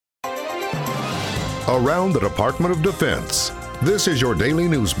around the Department of Defense. This is your daily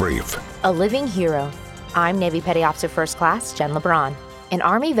news brief. A living hero. I'm Navy Petty Officer First Class Jen LeBron. An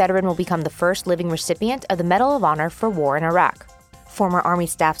Army veteran will become the first living recipient of the Medal of Honor for War in Iraq. Former Army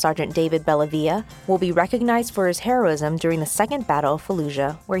Staff Sergeant David Bellavia will be recognized for his heroism during the Second Battle of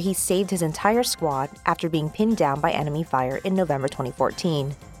Fallujah, where he saved his entire squad after being pinned down by enemy fire in November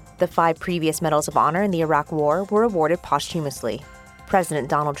 2014. The 5 previous Medals of Honor in the Iraq War were awarded posthumously. President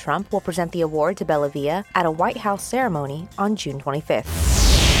Donald Trump will present the award to Bellavia at a White House ceremony on June 25th.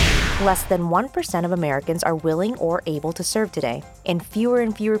 Less than 1% of Americans are willing or able to serve today, and fewer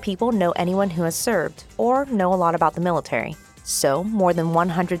people know anyone who has served or know a lot about the military. So, more than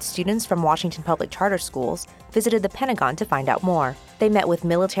 100 students from Washington Public Charter Schools visited the Pentagon to find out more. They met with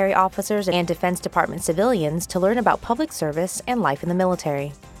military officers and Defense Department civilians to learn about public service and life in the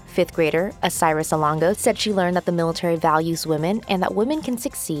military. 5th grader Asiris Alongo said she learned that the military values women and that women can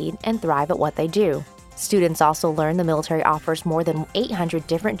succeed and thrive at what they do. Students also learned the military offers more than 800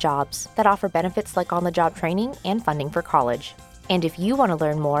 different jobs that offer benefits like on-the-job training and funding for college. And if you want to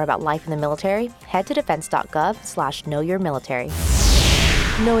learn more about life in the military, head to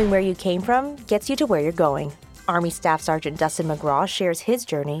defense.gov/knowyourmilitary. Knowing where you came from gets you to where you're going. Army Staff Sergeant Dustin McGraw shares his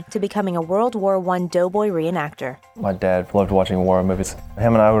journey to becoming a World War I doughboy reenactor. My dad loved watching war movies.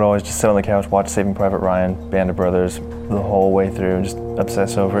 Him and I would always just sit on the couch, watch Saving Private Ryan, Band of Brothers, the whole way through, and just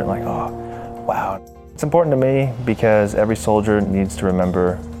obsess over it, like, oh, wow. It's important to me because every soldier needs to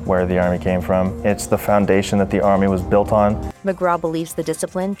remember where the Army came from. It's the foundation that the Army was built on. McGraw believes the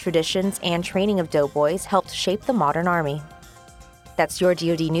discipline, traditions, and training of doughboys helped shape the modern Army. That's your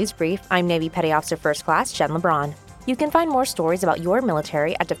DoD News Brief. I'm Navy Petty Officer First Class Jen LeBron. You can find more stories about your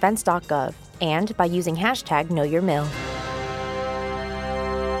military at defense.gov and by using #KnowYourMil.